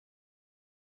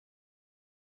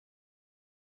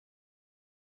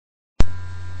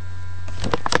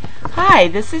Hi,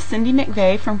 this is Cindy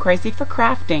McVeigh from Crazy for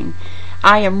Crafting.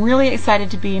 I am really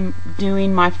excited to be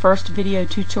doing my first video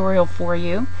tutorial for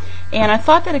you, and I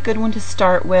thought that a good one to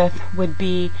start with would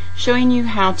be showing you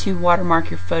how to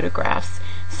watermark your photographs.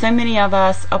 So many of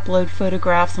us upload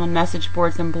photographs on message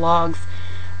boards and blogs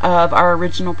of our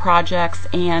original projects,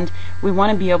 and we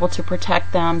want to be able to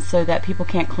protect them so that people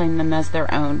can't claim them as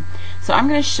their own. So I'm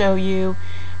going to show you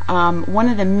one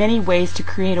of the many ways to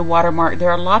create a watermark.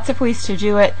 There are lots of ways to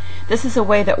do it. This is a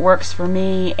way that works for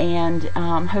me, and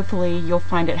hopefully you'll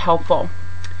find it helpful.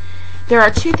 There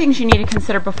are two things you need to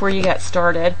consider before you get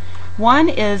started. One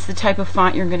is the type of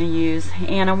font you're going to use,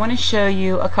 and I want to show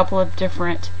you a couple of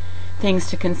different things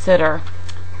to consider.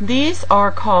 These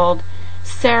are called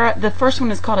the first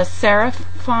one is called a serif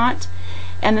font,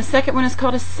 and the second one is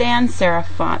called a sans serif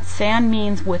font. Sans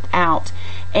means without,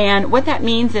 and what that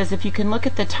means is, if you can look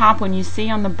at the top one, you see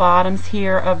on the bottoms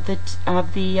here of the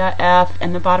F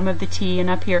and the bottom of the T, and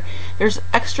up here there's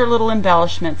extra little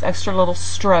embellishments, extra little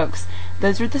strokes.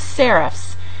 Those are the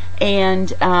serifs,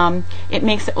 and it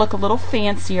makes it look a little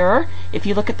fancier. If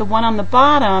you look at the one on the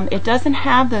bottom, it doesn't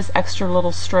have those extra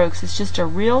little strokes. It's just a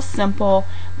real simple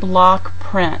block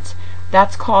print.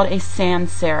 That's called a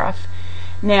sans serif.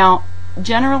 Now,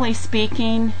 generally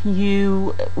speaking,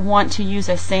 you want to use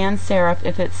a sans serif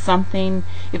if it's something,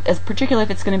 particularly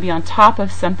if it's going to be on top of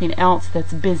something else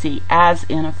that's busy, as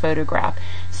in a photograph.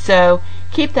 So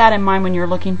keep that in mind when you're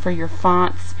looking for your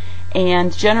fonts.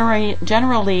 And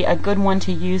generally a good one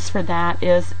to use for that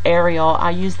is Arial. I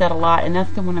use that a lot, and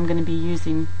that's the one I'm going to be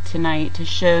using tonight to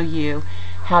show you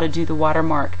how to do the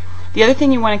watermark. The other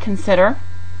thing you want to consider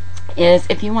is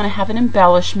if you want to have an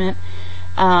embellishment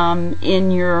in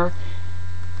your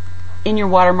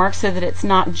watermark, so that it's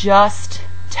not just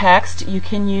text, you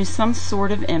can use some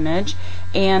sort of image,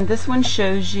 and this one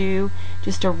shows you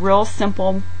just a real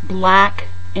simple black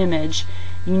image.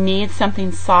 You need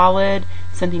something solid,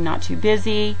 something not too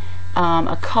busy.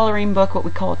 A coloring book, what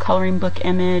we call a coloring book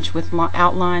image with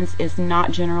outlines, is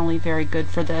not generally very good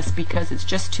for this because it's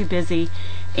just too busy,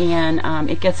 and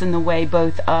it gets in the way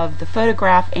both of the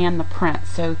photograph and the print.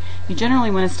 So you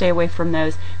generally want to stay away from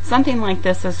those. Something like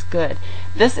this is good.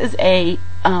 This is a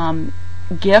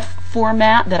GIF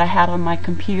format that I had on my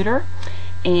computer,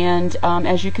 and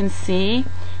as you can see,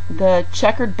 the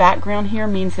checkered background here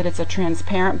means that it's a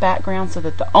transparent background, so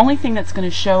that the only thing that's going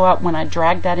to show up when I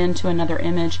drag that into another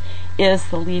image is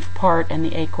the leaf part and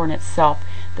the acorn itself.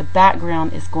 The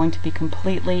background is going to be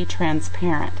completely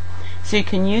transparent. So you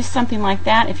can use something like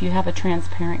that if you have a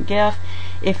transparent GIF.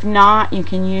 If not, you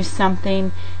can use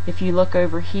something, if you look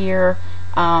over here,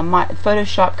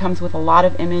 Photoshop comes with a lot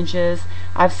of images.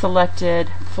 I've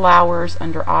selected flowers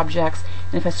under objects,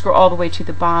 and if I scroll all the way to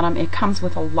the bottom, it comes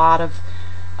with a lot of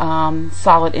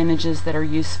solid images that are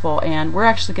useful, and we're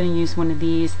actually going to use one of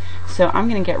these, so I'm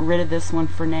going to get rid of this one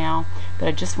for now, but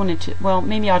I just wanted to, well,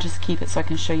 maybe I'll just keep it so I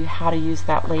can show you how to use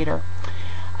that later.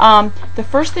 The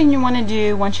first thing you want to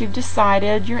do once you've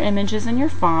decided your images and your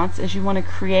fonts is you want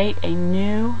to create a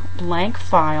new blank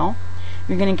file.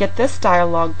 You're going to get this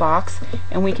dialog box,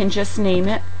 and we can just name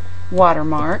it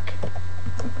Watermark.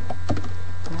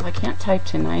 Well, I can't type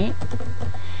tonight.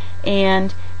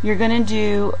 And you're going to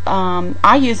do,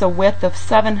 I use a width of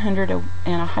 700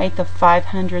 and a height of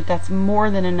 500. That's more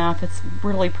than enough. It's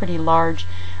really pretty large,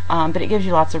 but it gives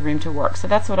you lots of room to work. So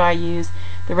that's what I use.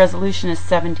 The resolution is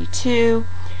 72,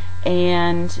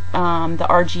 and the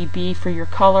RGB for your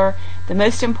color. The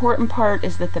most important part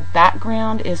is that the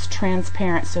background is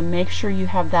transparent, so make sure you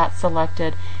have that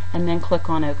selected, and then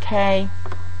click on OK.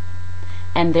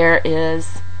 And there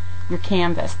is your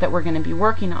canvas that we're going to be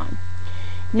working on.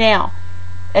 Now,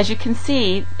 as you can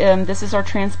see, this is our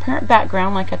transparent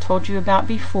background like I told you about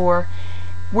before.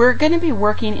 We're going to be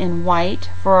working in white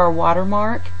for our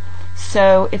watermark,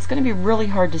 so it's going to be really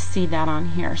hard to see that on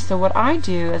here. So what I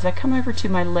do is I come over to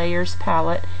my layers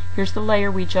palette. Here's the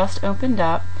layer we just opened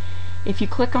up. If you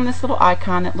click on this little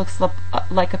icon that looks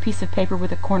like a piece of paper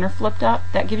with a corner flipped up,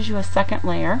 that gives you a second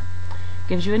layer,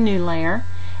 gives you a new layer,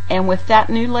 and with that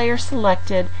new layer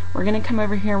selected, we're going to come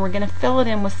over here and we're going to fill it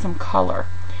in with some color.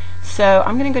 So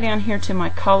I'm going to go down here to my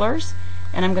colors,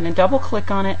 and I'm going to double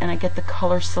click on it, and I get the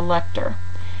color selector,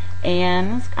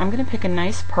 and I'm going to pick a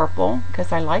nice purple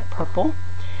because I like purple,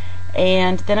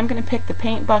 and then I'm going to pick the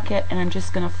paint bucket, and I'm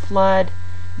just going to flood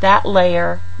that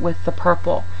layer with the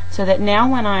purple, so that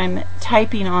now when I'm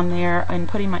typing on there and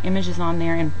putting my images on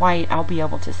there in white, I'll be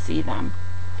able to see them.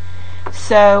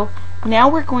 So now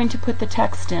we're going to put the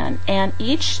text in, and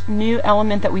each new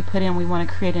element that we put in, we want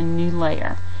to create a new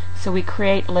layer. So we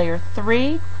create layer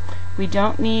 3. We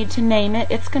don't need to name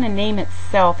it. It's going to name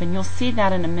itself, and you'll see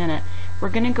that in a minute. we're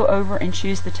going to go over and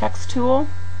choose the text tool.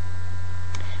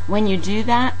 When you do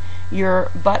that,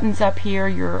 your buttons up here,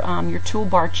 your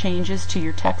toolbar changes to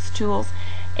your text tools,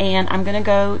 and I'm going to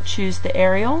go choose the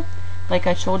Arial. Like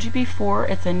I told you before,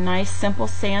 it's a nice simple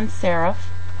sans serif.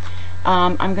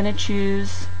 I'm going to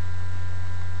choose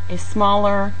a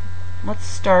smaller, let's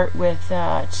start with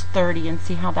 30 and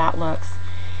see how that looks.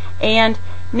 And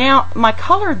now my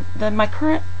color, my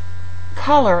current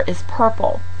color is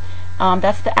purple.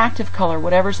 That's the active color,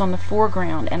 whatever's on the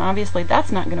foreground, and obviously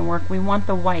that's not going to work. We want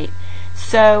the white.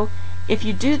 So if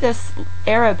you do this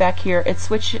arrow back here, it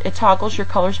toggles your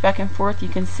colors back and forth, you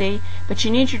can see, but you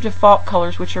need your default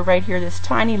colors, which are right here, this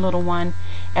tiny little one,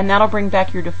 and that'll bring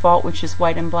back your default, which is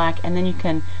white and black, and then you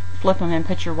can flip them and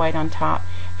put your white on top.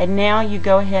 And now you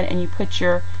go ahead and you put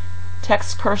your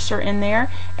text cursor in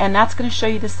there, and that's going to show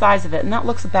you the size of it, and that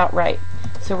looks about right.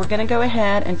 So we're going to go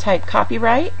ahead and type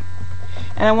copyright,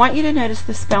 and I want you to notice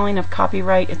the spelling of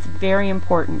copyright. It's very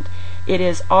important. It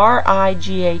is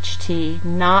R-I-G-H-T,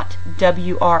 not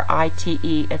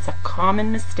W-R-I-T-E. It's a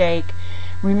common mistake.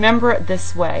 Remember it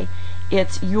this way.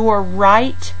 It's your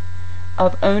right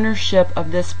of ownership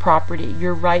of this property,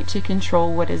 your right to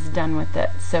control what is done with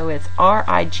it. So it's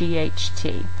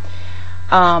R-I-G-H-T.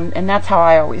 And that's how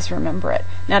I always remember it.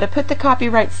 Now to put the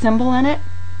copyright symbol in it,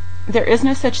 there is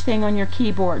no such thing on your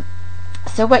keyboard.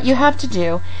 So what you have to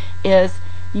do is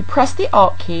you press the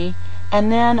Alt key, and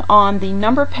then on the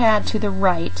number pad to the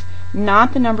right,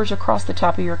 not the numbers across the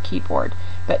top of your keyboard,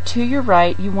 but to your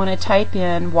right, you want to type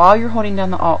in, while you're holding down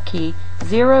the Alt key,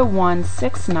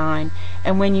 0169,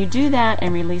 and when you do that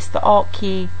and release the Alt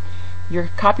key, your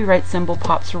copyright symbol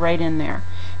pops right in there.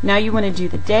 Now you want to do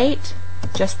the date,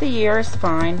 just the year is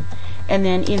fine, and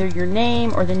then either your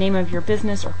name or the name of your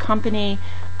business or company,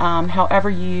 however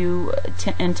you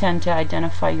intend to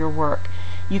identify your work.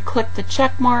 You click the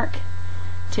check mark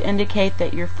to indicate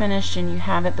that you're finished and you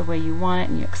have it the way you want it,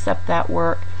 and you accept that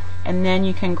work, and then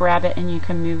you can grab it and you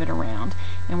can move it around,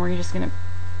 and we're just going to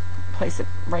place it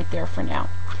right there for now.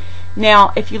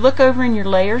 Now if you look over in your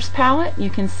layers palette, you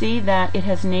can see that it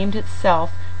has named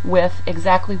itself with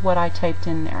exactly what I typed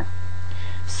in there.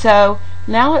 So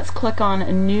now let's click on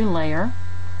a new layer,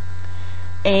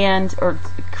 or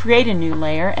create a new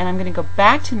layer, and I'm going to go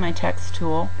back to my text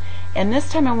tool, and this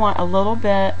time I want a little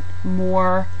bit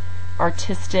more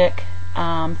artistic,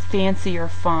 fancier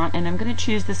font, and I'm going to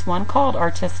choose this one called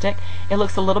Artistic. It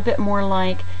looks a little bit more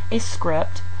like a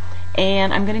script,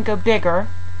 and I'm going to go bigger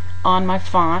on my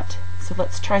font, so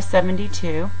let's try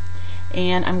 72,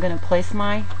 and I'm going to place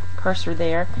my cursor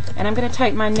there, and I'm going to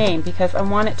type my name because I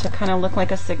want it to kind of look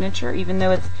like a signature. Even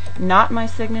though it's not my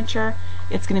signature,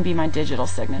 it's going to be my digital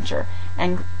signature,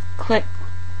 and click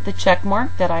the check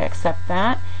mark that I accept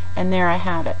that, and there I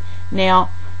have it.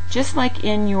 Now just like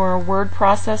in your word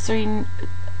processing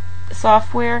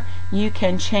software, you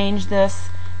can change this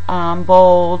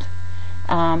bold,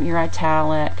 your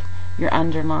italic, your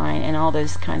underline, and all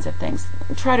those kinds of things.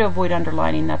 Try to avoid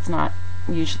underlining. That's not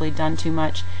usually done too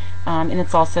much, and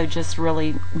it's also just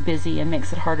really busy and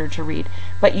makes it harder to read.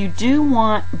 But you do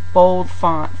want bold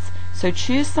fonts, so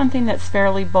choose something that's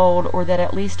fairly bold, or that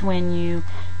at least when you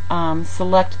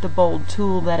select the bold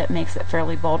tool that it makes it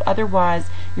fairly bold. Otherwise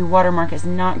your watermark is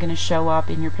not going to show up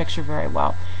in your picture very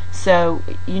well. So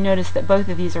you notice that both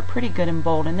of these are pretty good and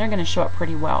bold, and they're going to show up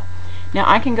pretty well. Now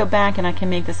I can go back and I can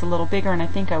make this a little bigger, and I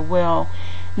think I will.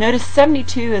 Notice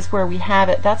 72 is where we have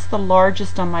it. That's the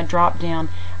largest on my drop down.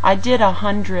 I did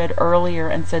 100 earlier,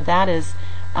 and so that is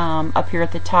up here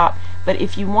at the top. But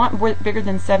if you want bigger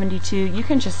than 72, you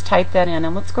can just type that in,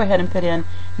 and let's go ahead and put in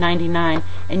 99,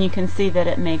 and you can see that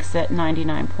it makes it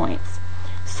 99 points.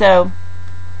 So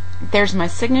there's my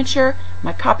signature,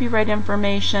 my copyright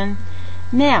information.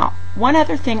 Now one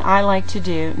other thing I like to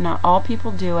do, not all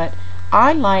people do it,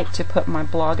 I like to put my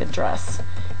blog address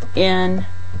in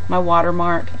my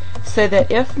watermark, so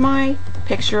that if my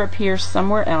picture appears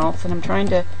somewhere else, and I'm trying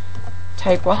to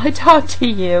type while I talk to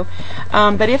you,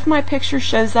 but if my picture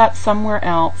shows up somewhere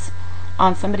else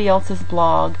on somebody else's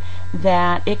blog,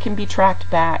 that it can be tracked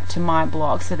back to my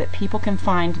blog, so that people can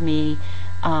find me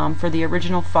for the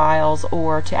original files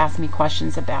or to ask me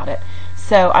questions about it.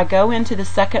 So I go into the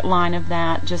second line of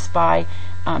that just by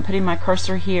putting my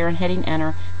cursor here and hitting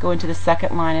enter, go into the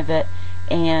second line of it,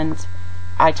 and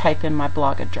I type in my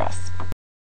blog address.